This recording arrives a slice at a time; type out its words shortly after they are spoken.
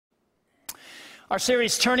Our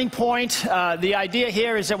series, Turning Point, the idea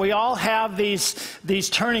here is that we all have these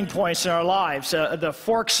turning points in our lives, the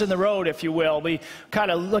forks in the road, if you will. We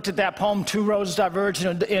kind of looked at that poem, Two Roads Diverge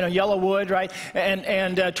in a Yellow Wood, right?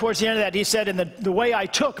 And towards the end of that, he said, and the way I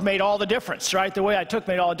took made all the difference, right? The way I took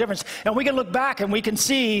made all the difference. And we can look back and we can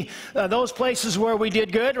see those places where we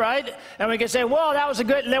did good, right? And we can say, well, that was a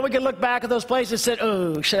good, and then we can look back at those places and say,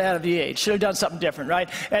 oh, should have had a V8, should have done something different, right?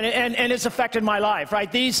 And it's affected my life,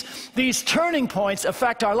 right? These turning points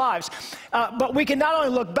affect our lives. But we can not only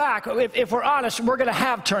look back, if we're honest, we're going to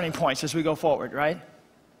have turning points as we go forward, right?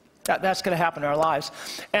 That's going to happen in our lives.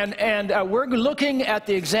 And we're looking at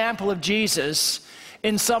the example of Jesus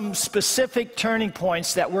in some specific turning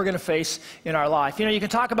points that we're going to face in our life. You know, you can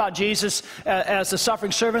talk about Jesus as the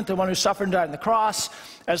suffering servant, the one who suffered and died on the cross,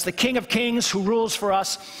 as the King of Kings who rules for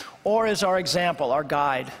us, or as our example, our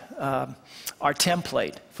guide, our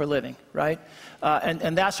template for living, right?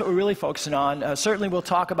 And that's what we're really focusing on. Certainly we'll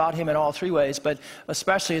talk about him in all three ways, but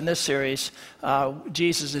especially in this series,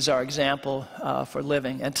 Jesus is our example for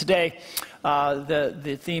living. And today,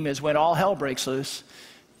 the theme is when all hell breaks loose,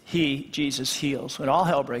 Jesus, heals. When all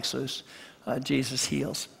hell breaks loose, Jesus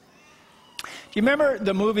heals. Do you remember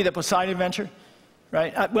the movie The Poseidon Adventure?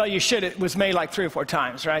 Right? Well, you should. It was made like 3 or 4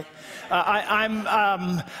 times, right?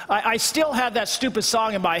 I still have that stupid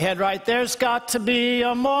song in my head, right? There's got to be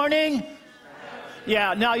a morning.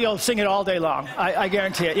 Yeah, now you'll sing it all day long. I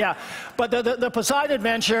guarantee it. Yeah, but the Poseidon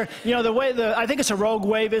Adventure, you know, I think it's a rogue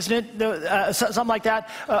wave, isn't it? Something like that.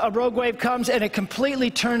 A rogue wave comes and it completely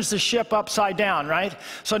turns the ship upside down, right?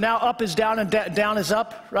 So now up is down and down is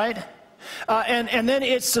up, right? And then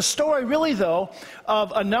it's the story, really, though,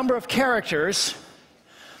 of a number of characters.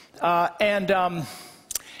 And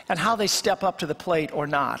how they step up to the plate or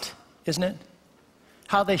not, isn't it?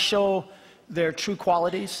 How they show their true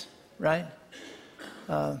qualities, right?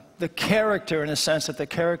 The character, in a sense, that the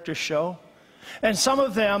characters show. And some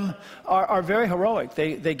of them are very heroic.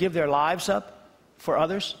 They give their lives up for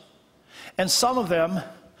others. And some of them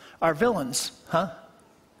are villains, huh?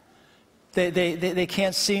 They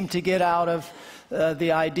can't seem to get out of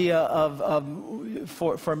the idea of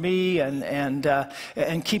for me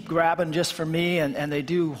and keep grabbing just for me, and they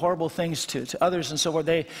do horrible things to others, and so forth.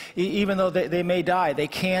 Even though they may die, they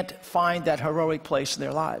can't find that heroic place in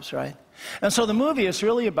their lives, right? And so the movie is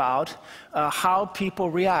really about how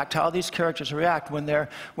people react, how these characters react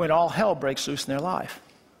when all hell breaks loose in their life,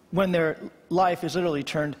 when their life is literally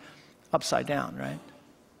turned upside down, right?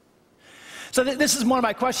 So this is one of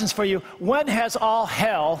my questions for you. When has all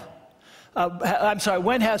hell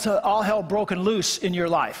broken loose in your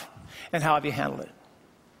life, and how have you handled it?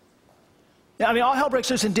 I mean, all hell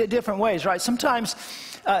breaks loose in different ways, right? Sometimes,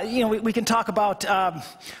 you know, we can talk about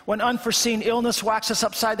when unforeseen illness whacks us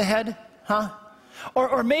upside the head, huh?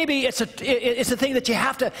 Or maybe it's a thing that you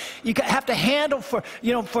have to handle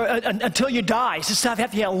until you die. It's just stuff you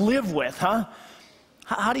have to live with, huh?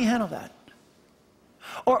 How do you handle that?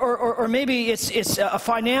 Or maybe it's a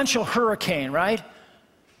financial hurricane, right?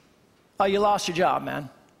 Oh, you lost your job,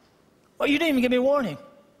 man. Well, you didn't even give me a warning.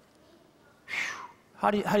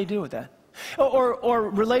 How do you deal with that?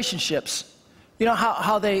 Or relationships. You know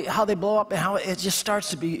how they blow up and how it just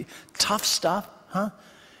starts to be tough stuff, huh?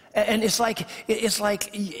 And it's like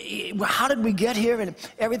how did we get here? And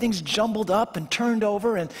everything's jumbled up and turned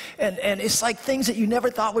over, and it's like things that you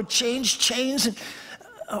never thought would change, and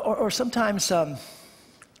or sometimes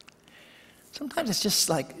it's just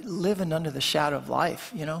like living under the shadow of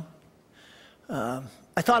life, you know. When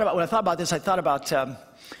I thought about this, I thought about the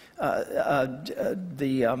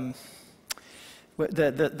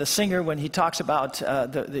singer when he talks about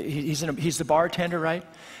he's the bartender, right?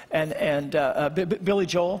 And Billy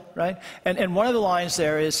Joel, right? And one of the lines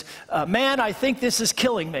there is, "Man, I think this is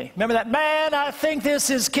killing me." Remember that? "Man, I think this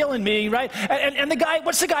is killing me," right? And the guy,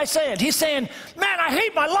 what's the guy saying? He's saying, "Man, I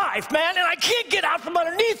hate my life, man, and I can't get out from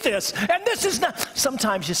underneath this. And this is not."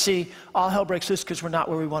 Sometimes you see, all hell breaks loose because we're not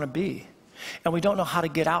where we want to be. And we don't know how to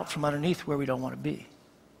get out from underneath where we don't want to be.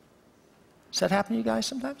 Does that happen to you guys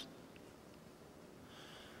sometimes?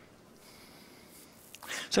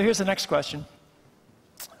 So here's the next question.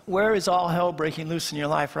 Where is all hell breaking loose in your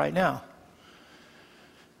life right now?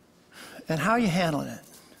 And how are you handling it?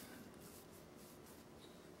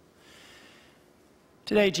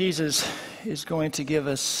 Today, Jesus is going to give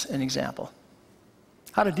us an example.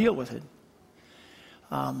 How to deal with it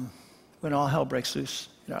when all hell breaks loose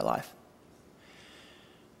in our life.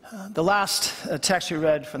 The last text we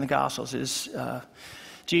read from the Gospels is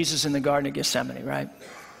Jesus in the Garden of Gethsemane, right?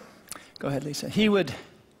 Go ahead, Lisa. He would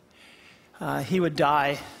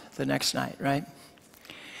die the next night, right?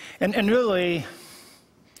 And really,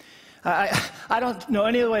 I don't know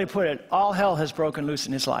any other way to put it. All hell has broken loose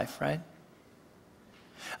in his life, right?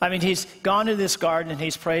 I mean, he's gone to this garden and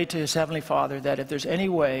he's prayed to his Heavenly Father that if there's any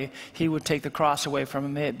way he would take the cross away from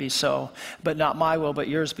him, may it be so. But not my will, but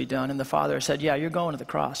yours be done. And the Father said, yeah, you're going to the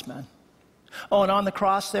cross, man. Oh, and on the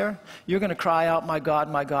cross there, you're going to cry out, my God,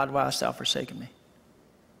 why hast thou forsaken me?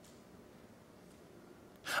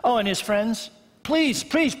 Oh, and his friends, please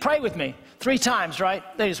pray with me. 3 times, right?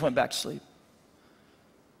 They just went back to sleep.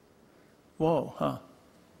 Whoa, huh?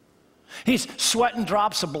 He's sweating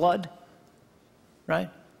drops of blood, right?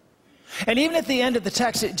 And even at the end of the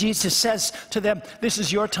text, Jesus says to them, this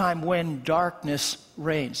is your time when darkness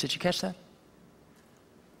reigns. Did you catch that?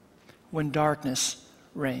 When darkness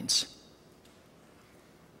reigns.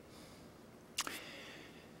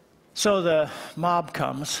 So the mob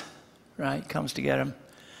comes, right? Comes to get him.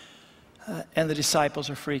 And the disciples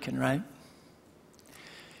are freaking, right?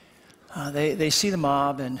 They see the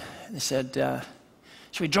mob and they said,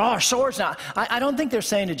 should we draw our swords now? I don't think they're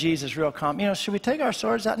saying to Jesus real calm, should we take our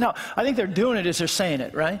swords out? No, I think they're doing it as they're saying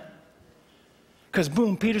it, right? Because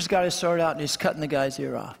boom, Peter's got his sword out and he's cutting the guy's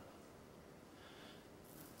ear off.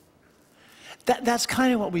 That's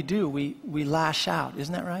kind of what we do. We lash out,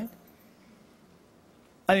 isn't that right?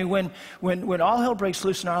 I mean, when all hell breaks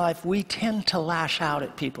loose in our life, we tend to lash out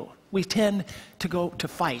at people. We tend to go to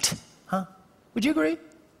fight, huh? Would you agree?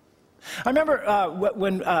 I remember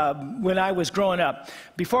when I was growing up,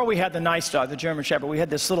 before we had the nice dog, the German Shepherd, we had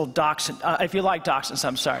this little dachshund. If you like dachshunds,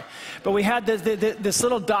 I'm sorry. But we had this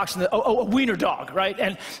little dachshund, a wiener dog, right?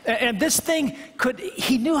 And this thing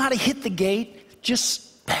he knew how to hit the gate,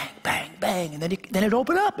 just bang, bang, bang, and then it'd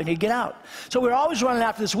open up and he'd get out. So we were always running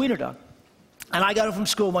after this wiener dog. And I got home from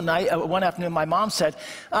school one afternoon, my mom said,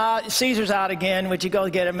 Caesar's out again, would you go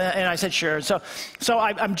get him? And I said, sure. So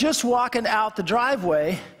I'm just walking out the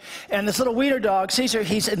driveway, and this little wiener dog, Caesar,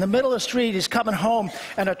 he's in the middle of the street, he's coming home,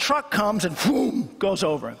 and a truck comes and boom, goes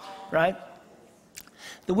over him, right?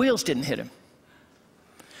 The wheels didn't hit him.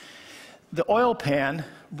 The oil pan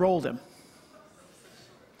rolled him.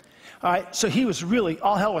 All right, so he was really,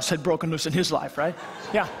 all hell had broken loose in his life, right?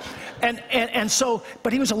 Yeah. And so,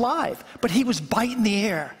 but he was alive, but he was biting the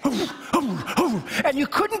air. And you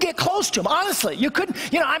couldn't get close to him, honestly. You couldn't,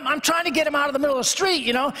 I'm trying to get him out of the middle of the street,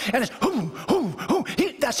 and it's,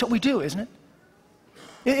 that's what we do, isn't it?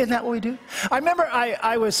 Isn't that what we do? I remember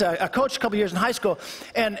I was a coach a couple years in high school,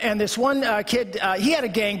 and this one kid, he had a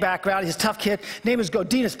gang background. He's a tough kid. His name was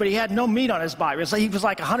Godinez, but he had no meat on his body. He was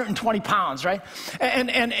like 120 pounds, right?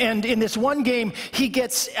 And in this one game, he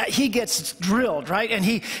gets drilled, right? And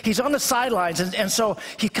he's on the sidelines, and so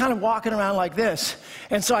he's kind of walking around like this.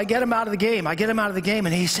 And so I get him out of the game. And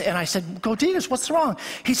I said, Godinez, what's wrong?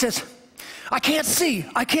 He says, I can't see,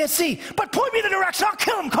 but point me in the direction, I'll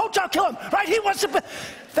kill him, coach, I'll kill him, right? He wants to,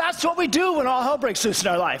 that's what we do when all hell breaks loose in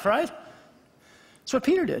our life, right? That's what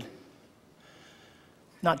Peter did,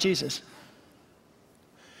 not Jesus.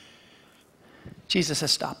 Jesus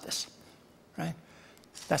says, stop this, right?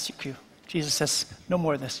 That's your cue. Jesus says, no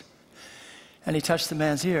more of this. And he touched the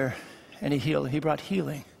man's ear, and he healed, and he brought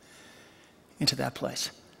healing into that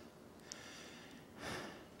place.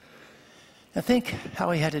 Now think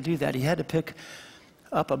how he had to do that. He had to pick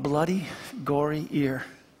up a bloody, gory ear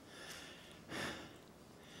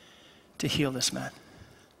to heal this man.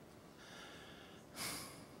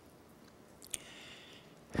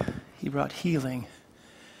 He brought healing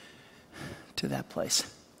to that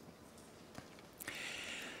place.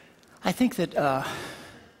 I think that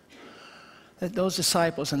those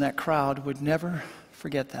disciples in that crowd would never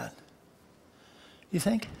forget that. You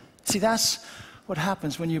think? See, that's what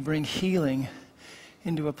happens when you bring healing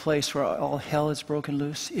into a place where all hell is broken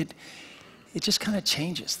loose. It just kind of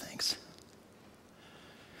changes things.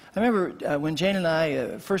 I remember when Jane and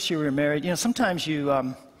I, first year we were married, sometimes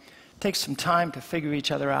you take some time to figure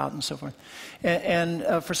each other out and so forth. And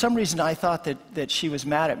for some reason I thought that she was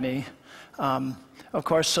mad at me. Of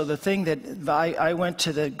course, so the thing that I went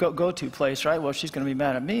to the go-to place, right? Well, she's going to be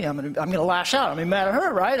mad at me. I'm going to lash out. I'm going to be mad at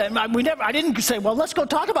her, right? I didn't say, well, let's go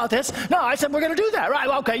talk about this. No, I said, we're going to do that, right?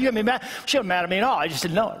 Well, okay, you're going to be mad. She wasn't mad at me at all. I just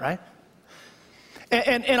didn't know it, right?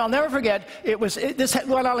 And I'll never forget, this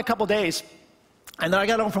went on a couple days. And then I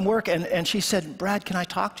got home from work, and she said, Brad, can I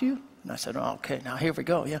talk to you? And I said, oh, okay, now here we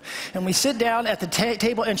go. Yeah. And we sit down at the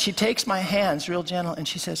table, and she takes my hands real gentle, and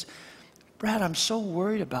she says, Brad, I'm so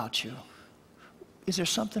worried about you. Is there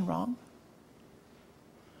something wrong?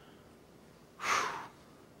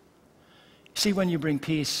 See, when you bring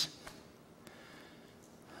peace,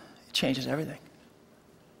 it changes everything.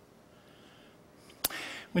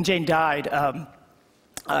 When Jane died,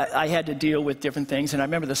 I had to deal with different things. And I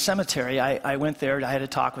remember the cemetery, I went there, I had to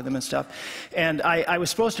talk with them and stuff. And I was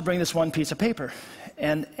supposed to bring this one piece of paper.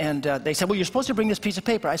 And they said, well, you're supposed to bring this piece of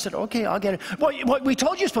paper. I said, okay, I'll get it. Well, we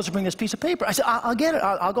told you you're supposed to bring this piece of paper. I said, I'll get it.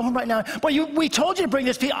 I'll go home right now. Well, we told you to bring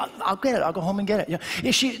this piece. I'll get it. I'll go home and get it. You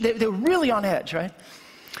know, they were really on edge, right?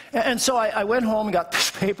 And so I went home and got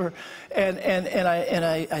this paper, and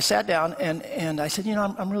I sat down, and I said, you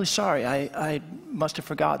know, I'm really sorry. I must have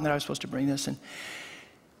forgotten that I was supposed to bring this.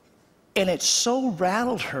 And it so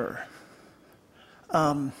rattled her.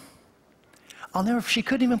 She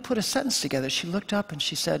couldn't even put a sentence together. She looked up and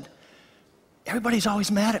she said, everybody's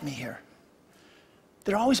always mad at me here.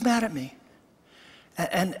 They're always mad at me.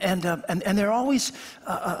 And they're always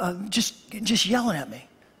just yelling at me.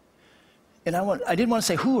 And I didn't want to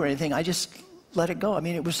say who or anything. I just let it go. I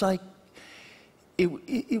mean, it was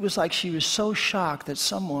like she was so shocked that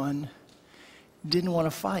someone didn't want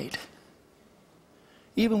to fight.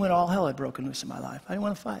 Even when all hell had broken loose in my life, I didn't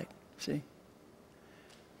want to fight, see?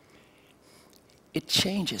 It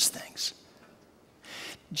changes things.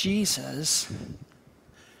 Jesus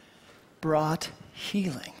brought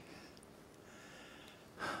healing.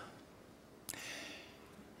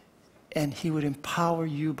 And he would empower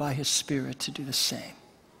you by his Spirit to do the same.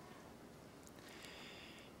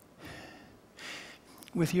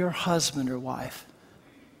 With your husband or wife,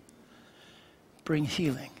 bring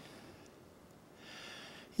healing.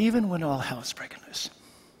 Even when all hell is breaking loose.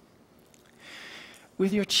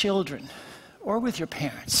 With your children or with your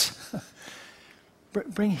parents,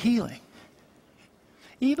 bring healing.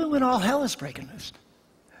 Even when all hell is breaking loose.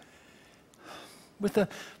 With the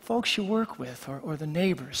folks you work with or the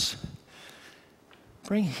neighbors,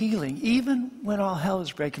 bring healing. Even when all hell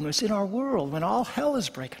is breaking loose. In our world, when all hell is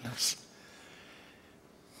breaking loose,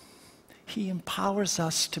 he empowers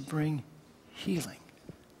us to bring healing.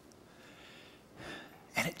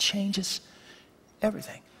 And it changes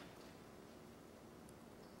everything.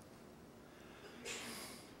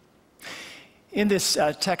 In this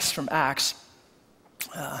text from Acts,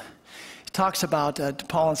 it talks about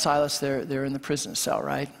Paul and Silas. They're in the prison cell,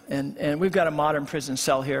 right? And we've got a modern prison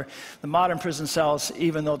cell here. The modern prison cells,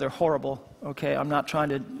 even though they're horrible, okay, I'm not trying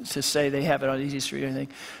to say they have it on easy street or anything,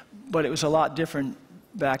 but it was a lot different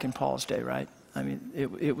back in Paul's day, right? I mean,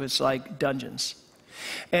 it was like dungeons.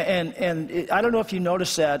 And I don't know if you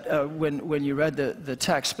noticed that when you read the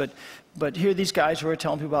text, but here these guys were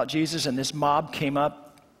telling people about Jesus, and this mob came up,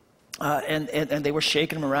 and they were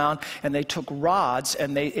shaking them around, and they took rods,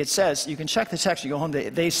 and it says, you can check the text, you go home,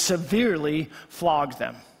 they severely flogged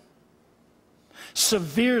them.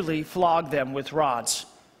 Severely flogged them with rods.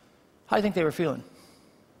 How do you think they were feeling?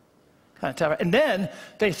 Kind of tough. And then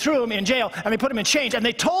they threw him in jail, and they put him in chains, and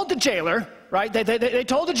they told the jailer, right? They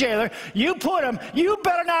told the jailer, you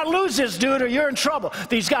better not lose this dude or you're in trouble,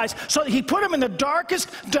 these guys. So he put him in the darkest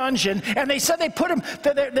dungeon, and they said they put him,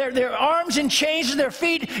 their arms in chains and their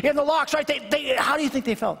feet in the locks, right? How do you think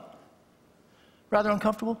they felt? Rather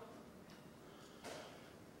uncomfortable?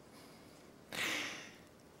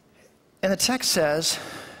 And the text says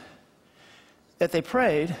that they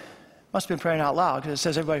prayed, must have been praying out loud, because it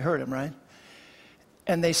says everybody heard him, right?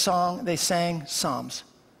 And they sang psalms.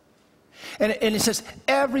 And it says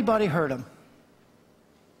everybody heard him,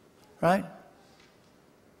 right?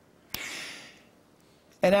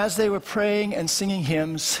 And as they were praying and singing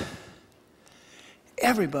hymns,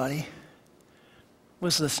 everybody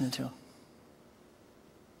was listening to him.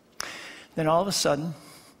 Then all of a sudden,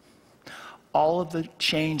 all of the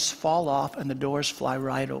chains fall off and the doors fly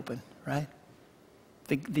right open, right?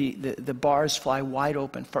 The bars fly wide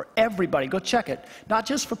open for everybody. Go check it. Not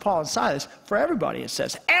just for Paul and Silas, for everybody, it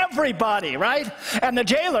says. Everybody, right? And the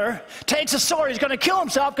jailer takes a sword. He's going to kill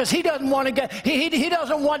himself because he doesn't want to get, he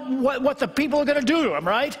doesn't want what the people are going to do to him,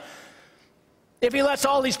 right? If he lets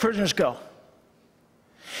all these prisoners go.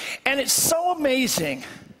 And it's so amazing.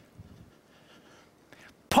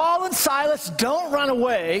 Paul and Silas don't run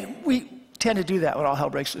away. We tend to do that when all hell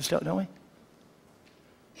breaks loose, don't we?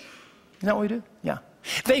 Isn't that what we do? Yeah.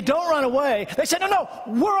 They don't run away. They say, no,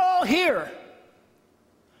 we're all here.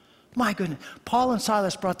 My goodness. Paul and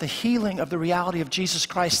Silas brought the healing of the reality of Jesus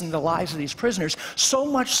Christ into the lives of these prisoners, so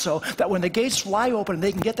much so that when the gates fly open and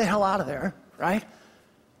they can get the hell out of there, right?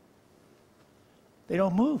 They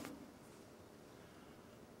don't move.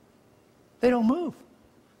 They don't move.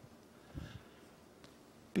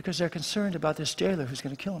 Because they're concerned about this jailer who's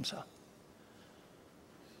going to kill himself.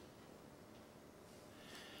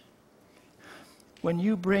 When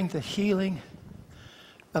you bring the healing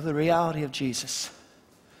of the reality of Jesus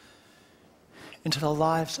into the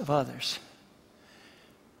lives of others,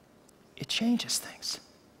 it changes things.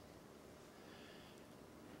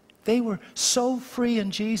 They were so free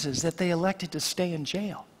in Jesus that they elected to stay in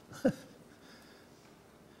jail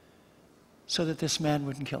so that this man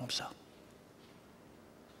wouldn't kill himself.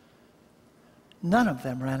 None of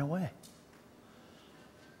them ran away.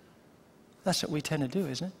 That's what we tend to do,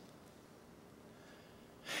 isn't it?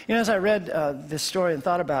 You know, as I read this story and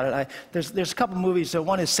thought about it, there's a couple movies.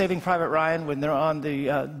 One is Saving Private Ryan, when they're on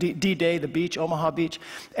the D-Day, the beach, Omaha Beach,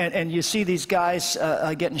 and you see these guys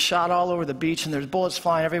getting shot all over the beach, and there's bullets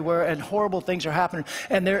flying everywhere, and horrible things are happening.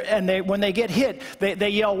 And when they get hit, they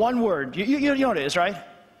yell one word. You know what it is, right?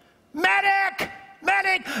 Medic!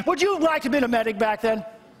 Medic! Would you like to be a medic back then?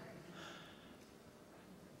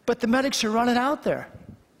 But the medics are running out there.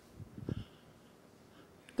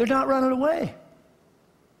 They're not running away.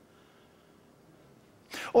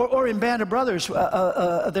 Or in Band of Brothers,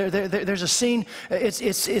 there's a scene,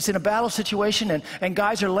 it's in a battle situation, and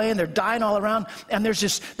guys are laying, they're dying all around, and there's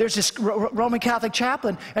this Roman Catholic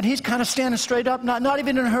chaplain, and he's kind of standing straight up, not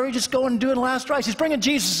even in a hurry, just going and doing the last rites. He's bringing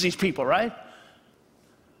Jesus to these people, right?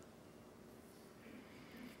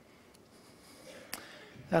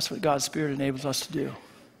 That's what God's Spirit enables us to do.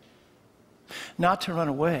 Not to run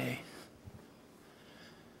away,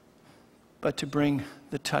 but to bring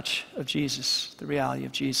the touch of Jesus, the reality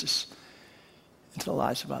of Jesus, into the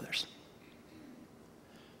lives of others.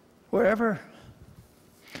 Wherever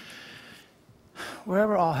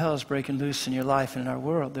all hell is breaking loose in your life and in our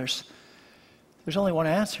world, there's only one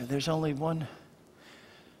answer. There's only one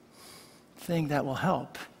thing that will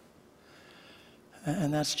help,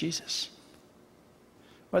 and that's Jesus.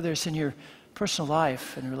 Whether it's in your personal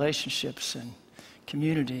life and relationships and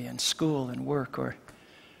community and school and work, or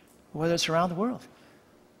whether it's around the world.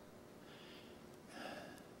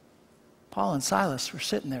 Paul and Silas were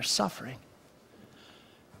sitting there suffering,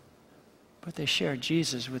 but they shared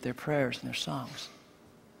Jesus with their prayers and their songs.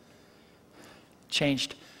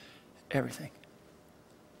 Changed everything.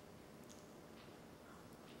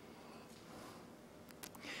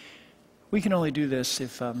 We can only do this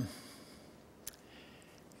if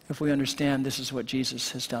we understand this is what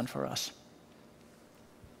Jesus has done for us.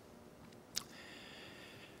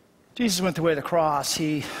 Jesus went the way of the cross.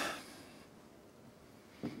 He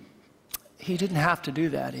didn't have to do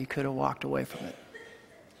that. He could have walked away from it.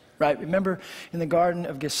 Right? Remember in the Garden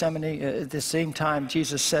of Gethsemane, at the same time,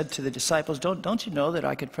 Jesus said to the disciples, don't you know that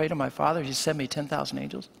I could pray to my Father? He sent me 10,000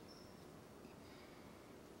 angels.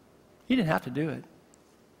 He didn't have to do it.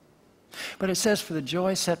 But it says, for the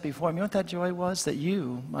joy set before him. You know what that joy was? That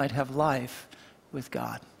you might have life with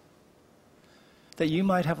God. That you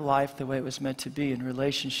might have life the way it was meant to be, in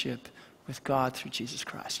relationship with God through Jesus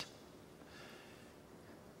Christ.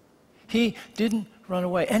 He didn't run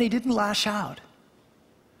away, and he didn't lash out.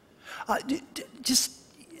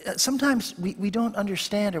 Sometimes we don't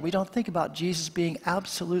understand, or we don't think about Jesus being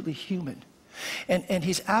absolutely human. And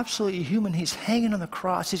he's absolutely human. He's hanging on the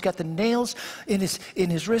cross. He's got the nails in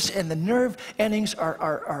his wrists, and the nerve endings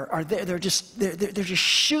are there. They're just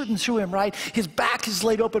shooting through him, right? His back is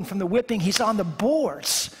laid open from the whipping. He's on the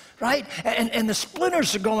boards, right? And the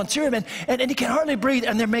splinters are going through him, and he can hardly breathe,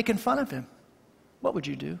 and they're making fun of him. What would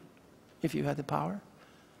you do if you had the power?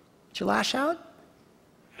 Would you lash out?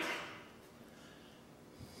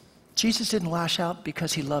 Jesus didn't lash out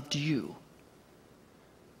because he loved you.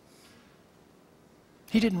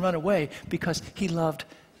 He didn't run away because he loved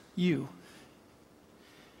you.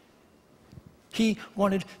 He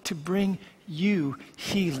wanted to bring you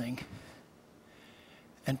healing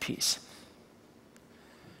and peace.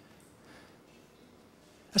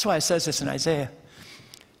 That's why it says this in Isaiah.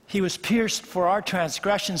 He was pierced for our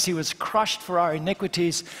transgressions. He was crushed for our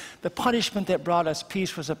iniquities. The punishment that brought us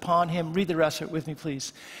peace was upon him. Read the rest of it with me,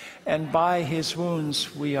 please. And by his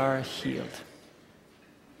wounds we are healed.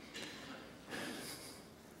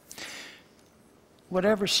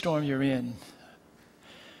 Whatever storm you're in,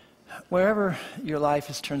 wherever your life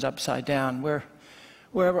is turned upside down,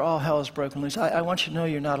 wherever all hell is broken loose, I want you to know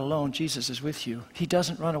you're not alone. Jesus is with you. He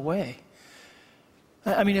doesn't run away.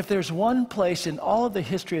 I mean, if there's one place in all of the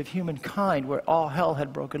history of humankind where all hell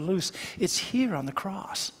had broken loose, it's here on the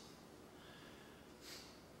cross.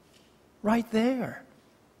 Right there.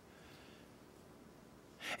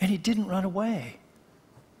 And he didn't run away.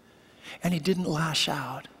 And he didn't lash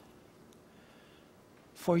out.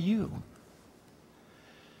 For you.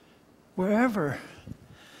 Wherever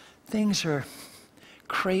things are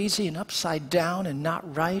crazy and upside down and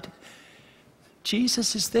not right,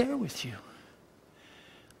 Jesus is there with you.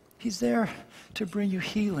 He's there to bring you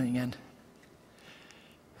healing and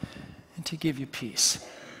to give you peace.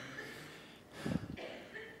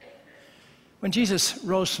 When Jesus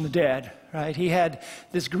rose from the dead, right, he had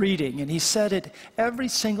this greeting, and he said it every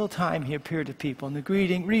single time he appeared to people. And the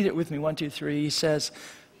greeting, read it with me, 1, 2, 3, he says,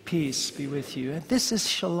 peace be with you. And this is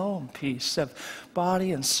shalom, peace of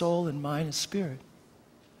body and soul and mind and spirit.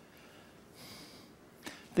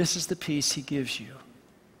 This is the peace he gives you.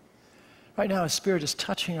 Right now, his Spirit is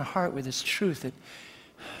touching your heart with his truth,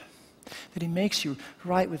 that he makes you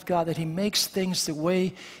right with God, that he makes things the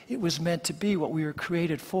way it was meant to be, what we were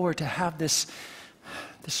created for, to have this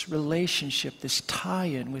relationship, this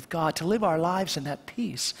tie-in with God, to live our lives in that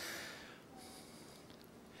peace.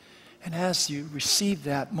 And as you receive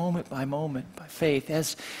that moment by moment by faith,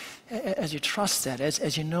 as you trust that,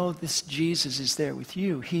 as you know this Jesus is there with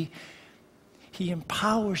you, he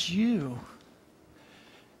empowers you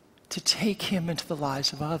to take him into the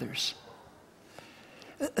lives of others.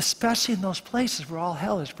 Especially in those places where all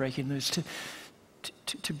hell is breaking loose,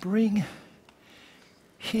 to bring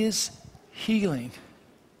his healing.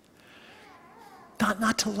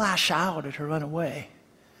 Not to lash out or to run away,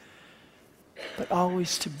 but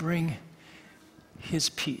always to bring his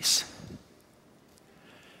peace.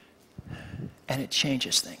 And it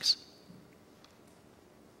changes things.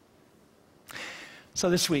 So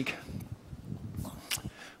this week,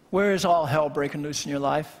 where is all hell breaking loose in your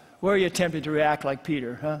life? Where are you tempted to react like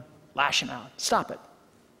Peter, huh? Lash him out. Stop it.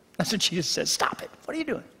 That's what Jesus says. Stop it. What are you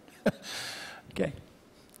doing? Okay.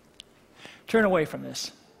 Turn away from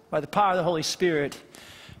this. By the power of the Holy Spirit,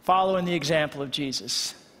 follow in the example of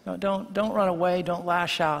Jesus. No, don't run away. Don't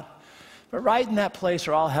lash out. But right in that place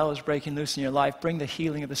where all hell is breaking loose in your life, bring the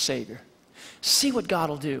healing of the Savior. See what God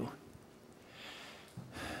will do.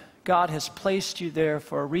 God has placed you there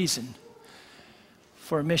for a reason,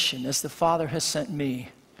 for a mission. As the Father has sent me,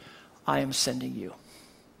 I am sending you.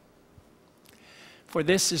 For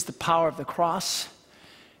this is the power of the cross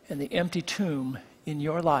and the empty tomb in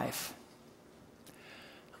your life.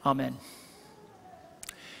 Amen.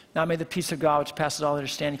 Now may the peace of God, which passes all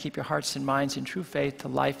understanding, keep your hearts and minds in true faith to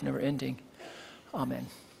life never ending. Amen.